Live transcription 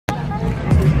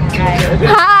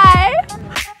Hi!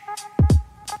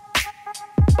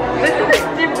 This is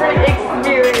a different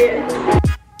experience.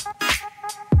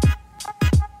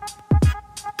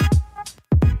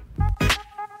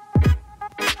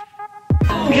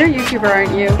 You're a YouTuber,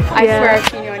 aren't you? I swear I've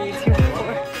seen you on YouTube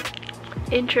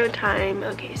before. Intro time.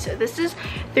 Okay, so this is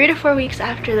 3 to 4 weeks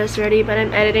after this already, but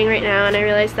I'm editing right now and I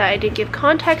realized that I didn't give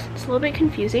context. It's a little bit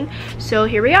confusing, so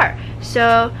here we are.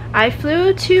 So I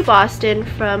flew to Boston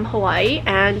from Hawaii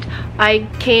and I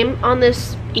came on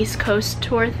this East Coast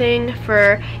tour thing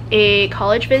for a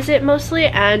college visit mostly,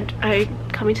 and I'm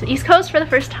coming to the East Coast for the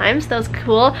first time, so that was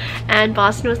cool. And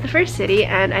Boston was the first city,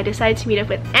 and I decided to meet up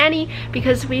with Annie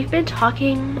because we've been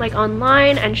talking like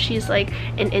online, and she's like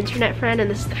an internet friend,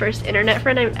 and this is the first internet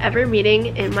friend I'm ever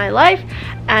meeting in my life,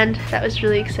 and that was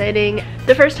really exciting.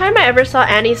 The first time I ever saw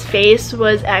Annie's face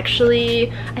was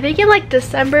actually, I think in like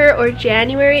December or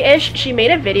January-ish. She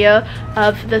made a video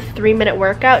of the 3-minute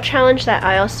workout challenge that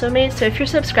I also made, so if you're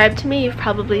subscribed to me, you've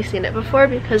probably seen it before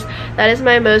because that is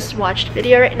my most watched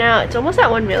video right now. It's almost at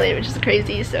 1 million, which is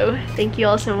crazy, so thank you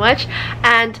all so much.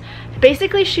 And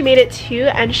basically she made it too,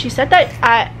 and she said that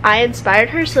I inspired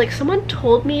her. So like someone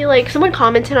told me, like someone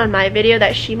commented on my video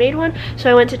that she made one, so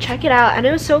I went to check it out, and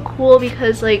it was so cool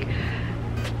because like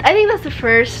I think that's the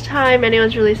first time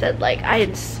anyone's really said like I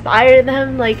inspired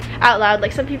them like out loud.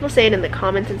 Like some people say it in the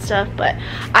comments and stuff, but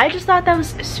I just thought that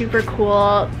was super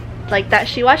cool, like that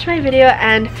she watched my video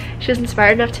and she was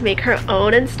inspired enough to make her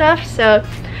own and stuff. So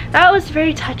that was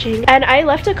very touching, and I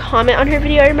left a comment on her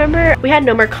video. I remember we had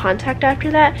no more contact after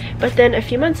that, but then a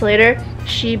few months later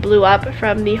she blew up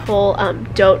from the whole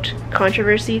dote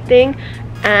controversy thing,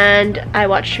 and I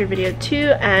watched her video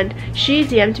too, and she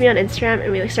DM'd me on Instagram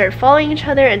and we like started following each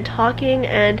other and talking,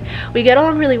 and we get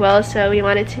along really well, so we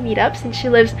wanted to meet up since she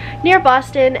lives near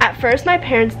Boston. At first my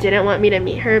parents didn't want me to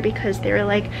meet her because they were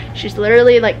like, she's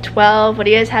literally like 12, what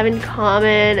do you guys have in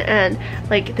common, and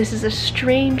like this is a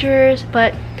stranger's,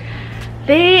 but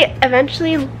they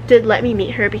eventually did let me meet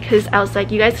her because I was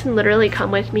like, you guys can literally come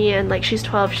with me, and like she's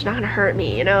 12, she's not gonna hurt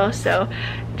me, you know. So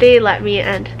they let me,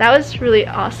 and that was really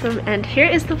awesome. And here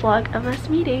is the vlog of us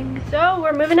meeting. So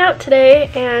we're moving out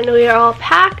today and we are all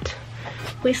packed.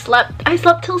 I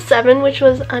slept till 7, which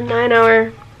was a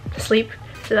 9-hour sleep,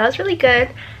 so that was really good.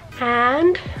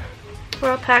 And we're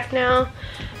all packed now,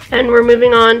 and we're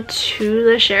moving on to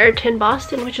the Sheraton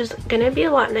Boston, which is gonna be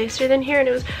a lot nicer than here, and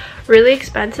it was really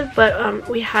expensive, but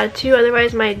we had to,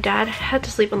 otherwise my dad had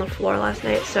to sleep on the floor last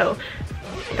night, so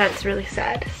that's really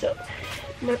sad. So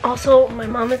also my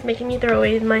mom is making me throw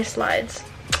away my slides,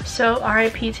 so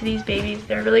RIP to these babies.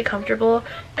 They're really comfortable,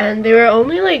 and they were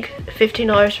only like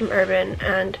 $15 from Urban,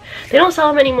 and they don't sell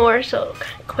them anymore, so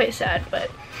quite sad, but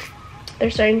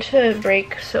they're starting to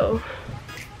break, so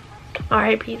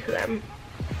RIP to them.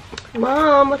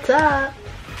 Mom, what's up?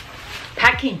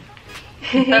 Packing.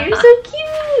 You're so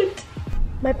cute.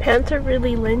 My pants are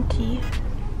really linty.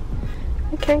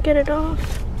 I can't get it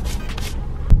off.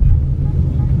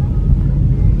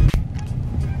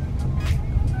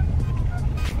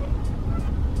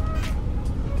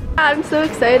 I'm so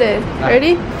excited.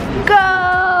 Ready?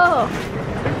 Go!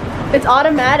 It's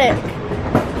automatic.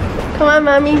 Come on,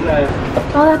 mommy.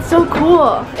 Oh, that's so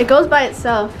cool. It goes by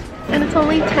itself. And it's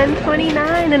only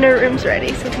 10:29 and our room's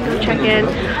ready, so we can go check in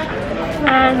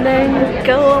and then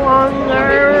go along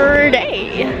our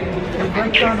day.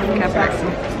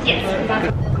 Yes.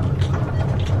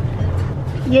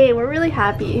 Yay, we're really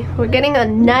happy. We're getting a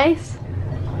nice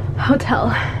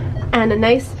hotel and a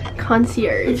nice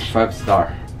concierge. It's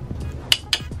 5-star.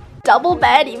 Double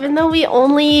bed, even though we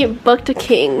only booked a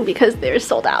king because they're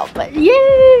sold out, but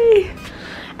yay!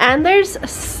 And there's a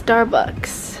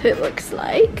Starbucks, it looks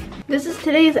like. This is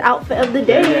today's outfit of the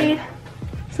day.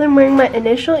 So I'm wearing my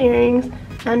initial earrings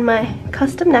and my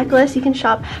custom necklace. You can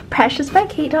shop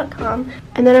preciousbykate.com.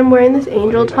 And then I'm wearing this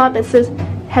angel top. It says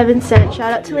Heaven Sent.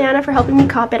 Shout out to Liana for helping me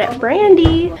cop it at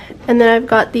Brandy. And then I've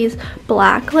got these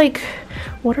black, like,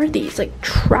 what are these? Like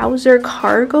trouser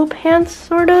cargo pants,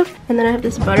 sort of. And then I have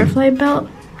this butterfly belt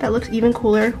that looks even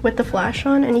cooler with the flash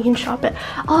on, and you can shop it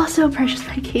also Precious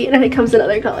by Kate, and it comes in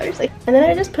other colors. And then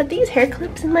I just put these hair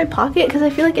clips in my pocket because I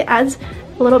feel like it adds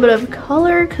a little bit of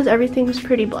color because everything's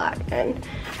pretty black. And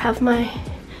have my,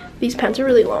 these pants are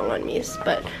really long on me,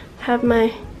 but have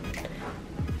my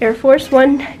Air Force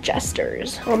One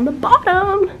Jesters on the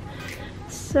bottom.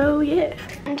 So yeah.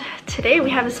 And today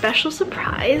we have a special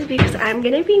surprise because I'm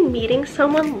gonna be meeting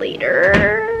someone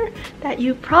later that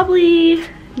you probably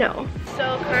know.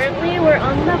 So currently we're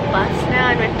on the bus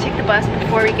now, and we have to take the bus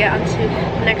before we get onto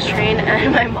the next train,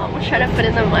 and my mom was trying to put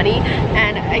in the money,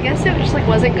 and I guess it just like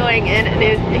wasn't going in, and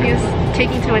it was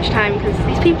taking too much time because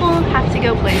these people have to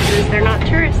go places. They're not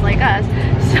tourists like us.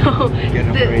 So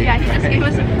yeah, he just gave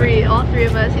us a free, all three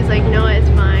of us. He's like, no, it's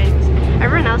fine.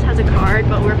 Everyone else has a card,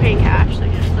 but we're paying cash, so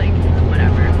just like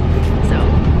whatever. So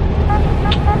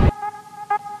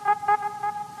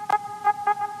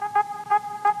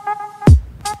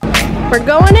we're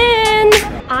going in!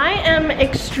 I am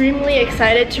extremely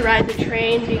excited to ride the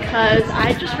train because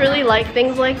I just really like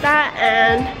things like that.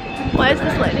 And why is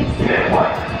this lady?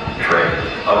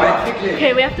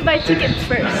 Okay, we have to buy tickets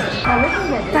first.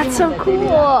 That's so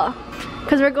cool!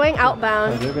 Because we're going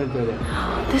outbound.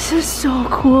 This is so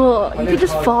cool. You could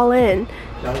just fall in.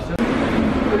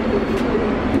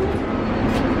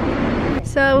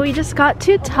 So we just got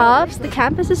to Tufts. The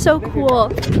campus is so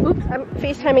cool. Oops, I'm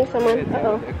FaceTiming someone.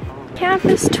 Uh-oh.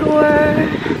 Campus tour.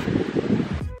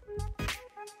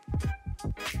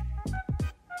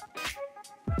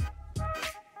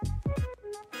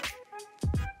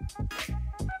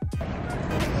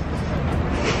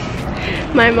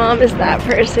 My mom is that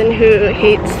person who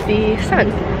hates the sun.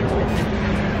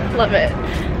 Love it.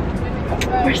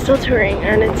 We're still touring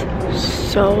and it's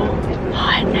so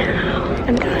hot now.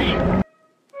 I'm dying.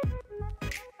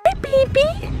 Hi, baby.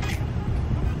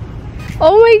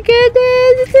 Oh my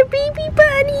goodness, it's a baby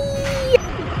bunny!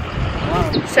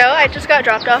 So I just got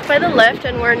dropped off by the lift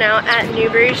and we're now at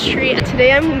Newbury Street.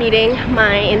 Today I'm meeting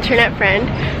my internet friend.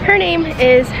 Her name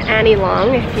is Annie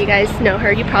Long. If you guys know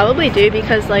her, you probably do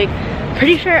because like,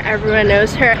 pretty sure everyone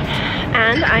knows her.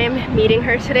 And I am meeting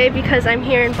her today because I'm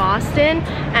here in Boston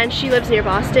and she lives near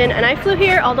Boston. And I flew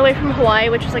here all the way from Hawaii,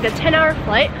 which was like a 10-hour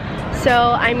flight.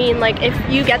 So I mean, like if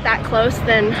you get that close,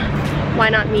 then why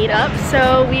not meet up?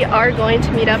 So we are going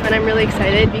to meet up and I'm really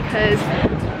excited because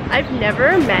I've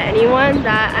never met anyone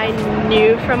that I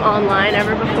knew from online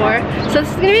ever before. So this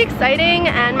is gonna be exciting,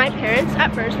 and my parents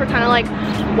at first were kind of like,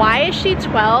 why is she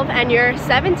 12 and you're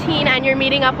 17 and you're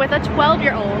meeting up with a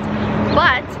 12-year-old?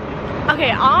 But,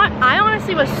 okay, I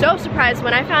honestly was so surprised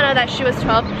when I found out that she was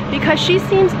 12 because she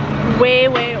seems way,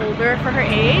 way older for her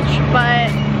age, but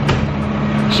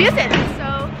she isn't.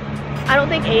 I don't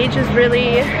think age is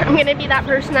really, I'm gonna be that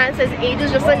person that says age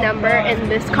is just a number in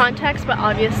this context, but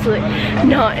obviously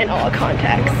not in all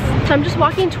contexts. So I'm just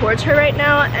walking towards her right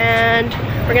now and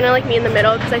we're gonna like meet in the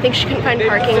middle because I think she couldn't find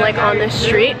parking like on this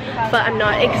street, but I'm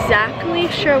not exactly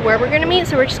sure where we're gonna meet.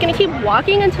 So we're just gonna keep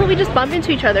walking until we just bump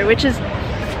into each other, which is,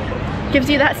 gives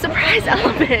you that surprise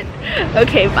element.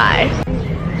 Okay, bye.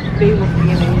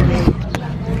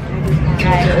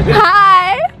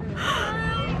 Hi!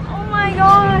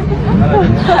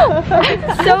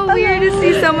 It's so weird to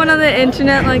see someone on the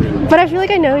internet like, but I feel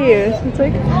like I know you. It's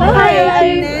like,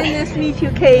 hi, nice to meet you,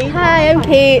 Kate. Hi, I'm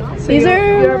Kate. So These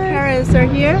are your parents are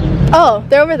here? Oh,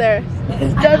 they're over there.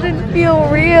 This doesn't feel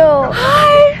real.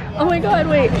 Hi. Oh my god,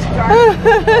 wait.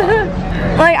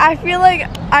 Like I feel like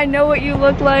I know what you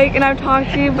look like and I've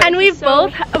talked to you, but and we've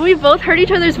both heard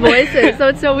each other's voices, so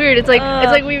it's so weird. It's like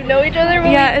we know each other.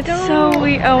 But yeah, it's so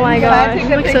weird. Oh my god.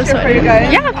 Can I take a picture for you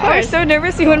guys? Yeah, of course. I was so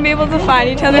nervous you wouldn't be able to find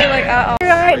each other. Like We're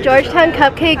at Georgetown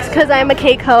Cupcakes because I'm a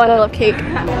cake hoe and I love cake.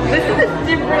 This is a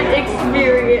different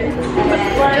experience.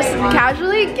 Just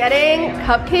casually getting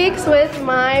cupcakes with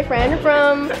my friend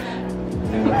from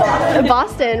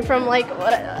Boston, from like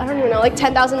what, I don't even know, like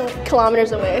 10,000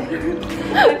 kilometers away.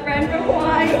 My friend from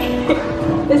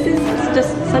Hawaii. This is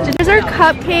just such a. Here's our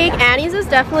cupcake. Annie's is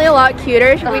definitely a lot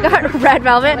cuter. We got red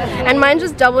velvet, and mine's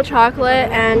just double chocolate.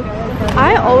 And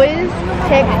I always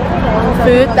pick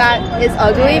food that is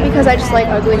ugly because I just like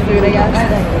ugly food, I guess.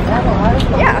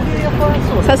 Yeah.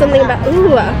 So something about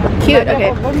cute.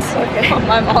 Okay.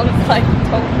 My mom's like,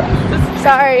 don't press.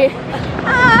 Sorry.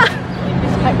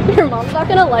 Your mom's not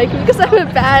gonna like me because I'm a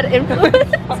bad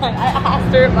influence. I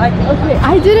asked her if I could. Okay,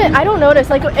 I didn't. I don't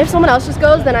notice. Like if someone else just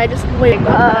goes, then I just wait.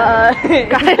 Guys,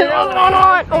 what's going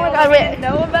on? Oh my god, wait.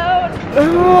 Know about?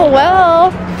 Oh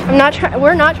well, I'm not trying.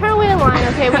 We're not trying to wait in line.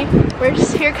 Okay, we're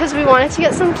just here because we wanted to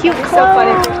get some cute clothes. So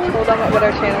funny if you told them what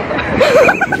our channel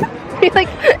is. Like,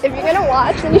 if you're gonna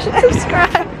watch, then you should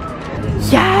subscribe.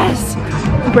 Yes,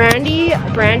 brandy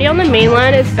on the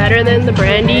mainland is better than the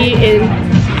brandy in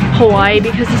Hawaii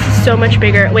because this is so much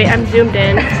bigger. Wait, I'm zoomed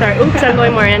in. Sorry. Oops, I'm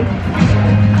going more in.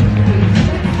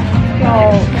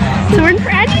 So we're in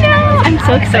brandy now. I'm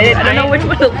so excited. I don't know which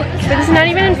one to look at. But it's not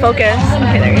even in focus.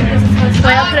 Okay, there you go.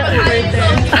 Wait, I'll put it right there.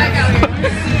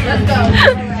 Let's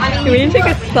go. We need to take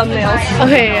a thumbnail.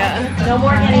 Okay,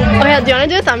 yeah. Oh yeah, do you want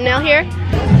to do a thumbnail here?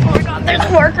 Oh my god, there's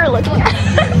a worker looking at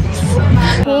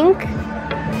us. Pink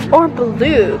or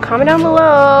blue? Comment down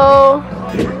below.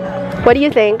 What do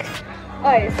you think?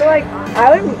 Alright, so like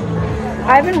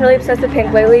I've been really obsessed with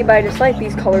pink lately, but I just like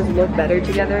these colors look better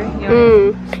together. You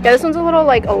know? Yeah, this one's a little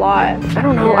like a lot. I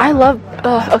don't know. Yeah. I love.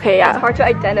 Okay, yeah. It's hard to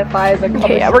identify as a color.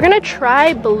 Okay, yeah, we're gonna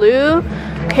try blue.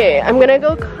 Okay, I'm gonna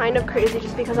go kind of crazy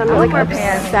just because I'm like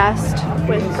obsessed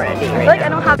with Brandy right now. I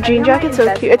don't have jean jacket's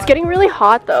so cute. It's getting really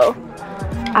hot though.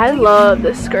 I love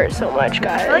this skirt so much,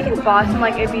 guys. I feel like in Boston,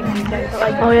 like it'd be decent.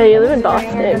 Like, oh yeah, you live in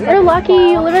Boston. You're lucky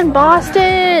you live in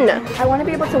Boston. I want to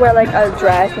be able to wear like a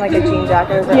dress and like a jean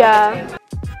jacket. Yeah.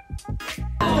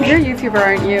 You're a YouTuber,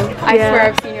 aren't you? I swear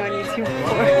I've seen you on YouTube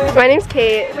before. My name's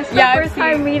Kate. This is the first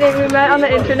time meeting. We met on the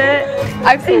internet.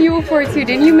 I've seen you before too.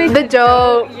 Didn't you make the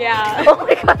dough? Yeah. Oh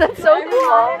my god, that's so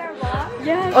cool.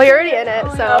 Yeah. Oh, you're already in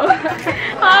it, so.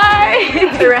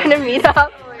 Hi. The random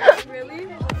meetup. Really?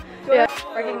 Yeah.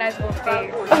 Recognizable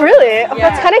face. Oh, really? Oh,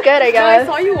 that's kind of good, I guess.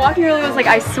 So I saw you walking earlier. I was like,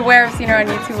 I swear I've seen her on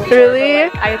YouTube before. Really?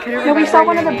 Like, I couldn't remember. Yeah, we saw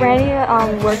one of the Brandy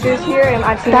workers here, and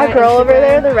I've seen that girl over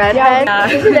there, the redhead. Yeah.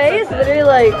 Today is literally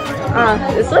like,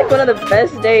 it's like one of the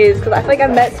best days because I feel like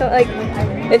I've met so like,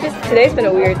 it's just today's been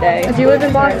a weird day. Do you live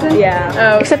in Boston? Yeah.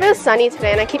 Oh. Except it was sunny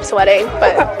today, and I keep sweating,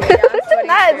 but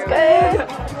that's good.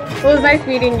 Well, it was nice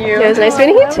meeting you. Yeah, it was nice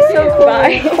meeting you too. So cool.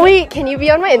 Bye. Wait, can you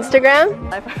be on my Instagram?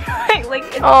 Like,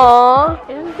 Aww.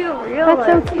 it doesn't feel real.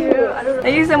 That's so cute.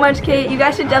 Thank you so much, Kate. You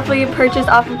guys should definitely purchase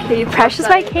off of Kate's Precious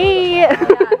by Kate. Yeah,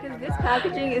 because this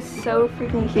packaging is so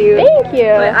freaking cute. Thank you.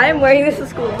 But I am wearing this to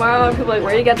school tomorrow, and people are like,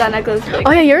 where do you get that necklace? Like,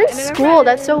 Oh yeah, you're in school.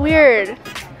 That's so weird.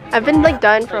 I've been like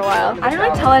done for a while. I didn't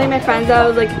like tell any of my friends that I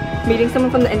was like meeting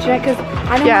someone from the internet because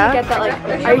I didn't really get that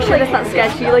like, are you sure that's not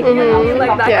sketchy? Like, you know,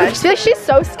 like that. Yeah, I just feel like she's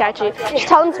so sketchy. You should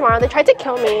tell them tomorrow. They tried to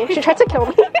kill me. She tried to kill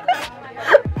me.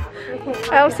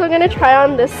 I'm also gonna try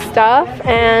on this stuff,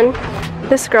 and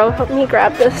this girl helped me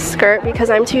grab this skirt because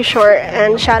I'm too short,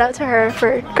 and shout out to her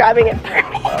for grabbing it for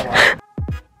me.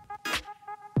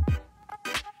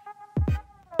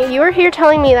 You were here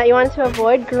telling me that you wanted to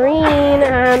avoid green,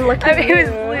 and look at it was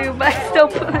blue, but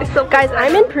I still guys,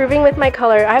 I'm improving with my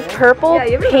color. I have purple,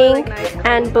 pink,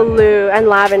 and blue, and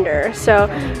lavender. So,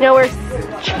 you know, we're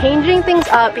changing things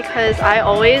up because I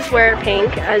always wear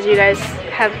pink, as you guys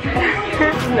have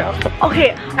no.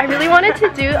 Okay, I really wanted to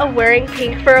do a wearing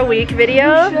pink for a week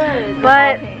video,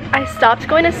 but I stopped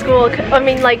going to school. I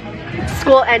mean, like,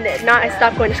 school ended, not I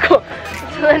stopped going to school.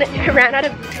 So then I ran out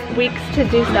of weeks to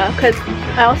do stuff because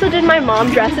I also did my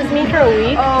mom dresses me for a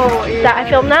week. Oh, yeah. That I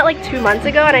filmed that like 2 months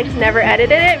ago, and I just never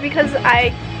edited it because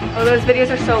oh, those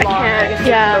videos are so long.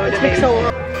 Yeah, it takes so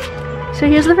long. So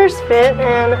here's the first fit,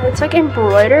 and it's like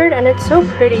embroidered, and it's so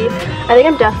pretty. I think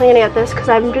I'm definitely gonna get this because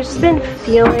I've just been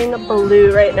feeling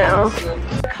blue right now.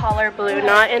 Color blue,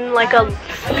 not in like a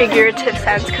figurative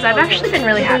sense, because I've actually been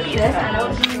really happy with it.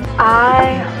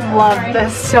 I love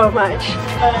this so much.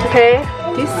 Okay,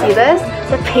 do you see this?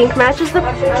 The pink matches the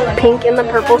pink in the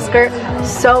purple skirt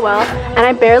so well, and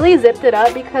I barely zipped it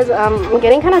up because I'm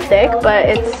getting kind of thick, but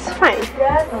it's fine.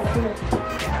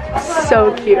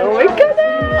 So cute. Oh my goodness.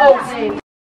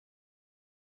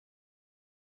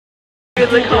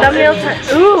 Thumbnail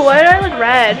time. Ooh, why did I look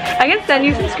red? I can send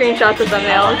you some screenshots of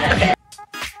thumbnails. Okay.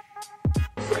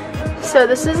 So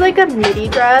this is like a midi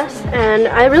dress, and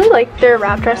I really like their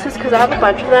wrap dresses because I have a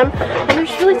bunch of them, and they're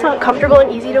just really comfortable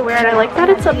and easy to wear, and I like that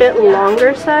it's a bit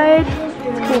longer side.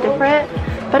 It's kind of different.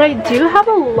 But I do have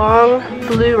a long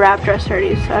blue wrap dress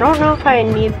already, so I don't know if I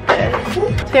need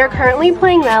this. They're currently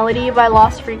playing Melody by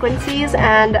Lost Frequencies,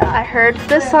 and I heard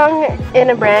this song in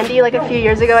a Brandy like a few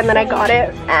years ago, and then I got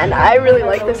it, and I really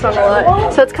like this song a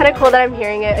lot. So it's kind of cool that I'm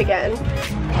hearing it again.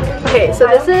 Okay, so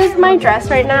this is my dress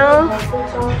right now,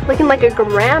 looking like a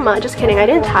grandma. Just kidding, I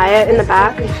didn't tie it in the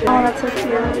back. Oh, that's so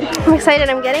cute. I'm excited.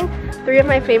 I'm getting 3 of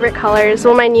my favorite colors,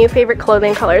 well, my new favorite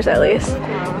clothing colors at least.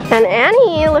 And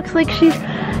Annie looks like she's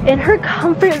in her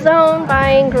comfort zone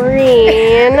buying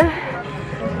green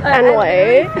and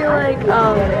white. I feel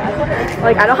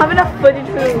like I don't have enough footage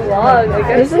for the vlog. Like,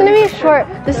 this is gonna be short.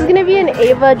 This is gonna be an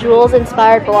Ava Jules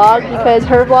inspired vlog because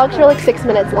her vlogs are like 6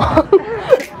 minutes long.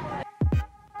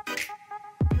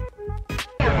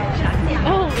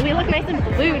 Oh, we look nice and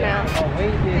blue now. I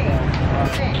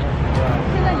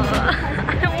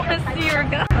want to see her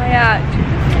go. Oh yeah.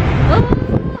 Oh.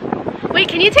 Wait,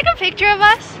 can you take a picture of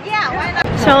us? Yeah, why not?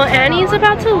 So Annie's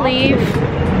about to leave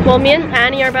Well, me and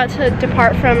Annie are about to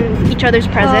depart from each other's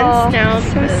presence now.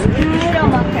 So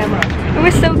it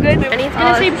was so good. Annie's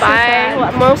gonna say bye.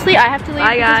 Well, mostly I have to leave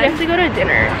because we have to go to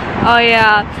dinner. Oh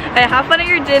yeah. Hey, have fun at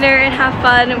your dinner and have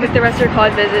fun with the rest of your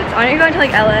college visits. Aren't you going to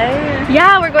like LA?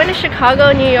 Yeah, we're going to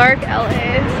Chicago, New York,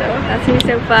 LA. So that's gonna be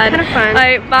so fun. Kind of fun.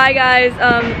 Alright, bye guys.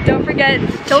 Don't forget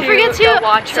to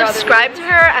watch subscribe to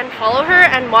her and follow her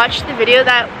and watch the video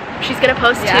that she's gonna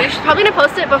post too. She's probably gonna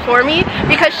post it before me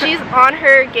because she's on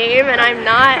her game and I'm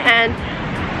not, and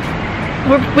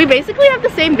we basically have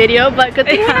the same video, but good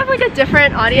thing we have like a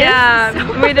different audience. Yeah,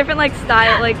 so. we're different like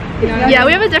style, like you know. Yeah,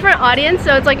 we have a different audience,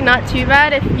 so it's like not too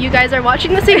bad if you guys are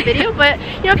watching the same video, but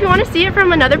you know, if you want to see it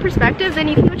from another perspective, then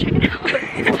you can go check it out.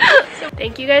 So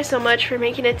thank you guys so much for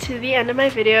making it to the end of my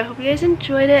video. I hope you guys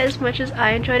enjoyed it as much as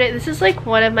I enjoyed it. This is like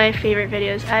one of my favorite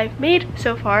videos I've made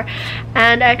so far,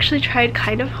 and I actually tried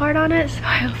kind of hard on it, so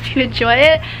I hope you enjoy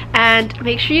it. And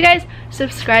make sure you guys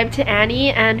subscribe to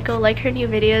Annie and go like her new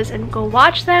videos and go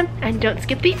watch them, and don't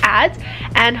skip the ads.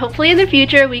 And hopefully in the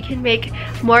future we can make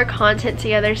more content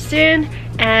together soon,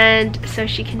 and so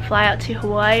she can fly out to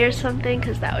Hawaii or something,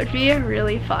 because that would be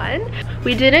really fun.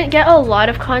 We didn't get a lot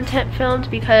of content filmed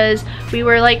because we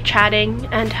were like chatting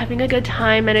and having a good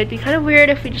time, and it'd be kind of weird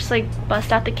if we just like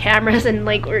bust out the cameras and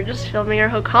like we're just filming our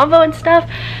whole convo and stuff.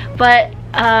 But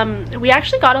we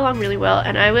actually got along really well,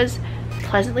 and I was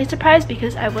pleasantly surprised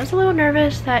because I was a little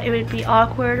nervous that it would be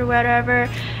awkward or whatever.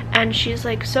 And she's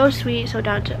like so sweet, so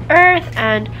down to earth,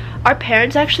 and our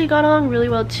parents actually got along really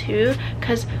well too,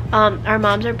 because our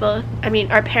moms are both,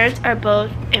 our parents are both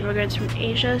immigrants from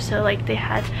Asia, so like they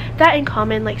had that in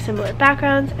common, like similar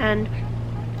backgrounds. And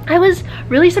I was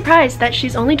really surprised that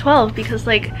she's only 12, because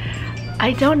like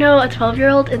I don't know a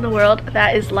 12-year-old in the world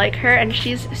that is like her, and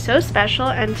she's so special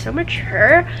and so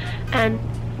mature, and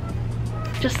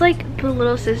just like the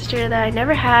little sister that I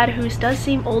never had, who does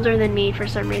seem older than me for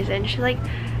some reason. She like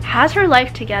has her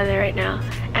life together right now,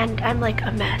 and I'm like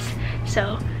a mess,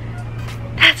 so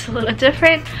that's a little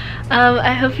different.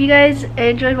 I hope you guys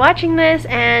enjoyed watching this,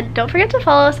 and don't forget to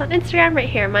follow us on Instagram right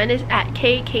here. Mine is at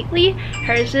 @KKately,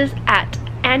 hers is at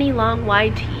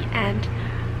AnnieLongYT, and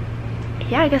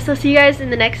yeah, I guess I'll see you guys in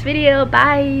the next video.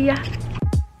 Bye.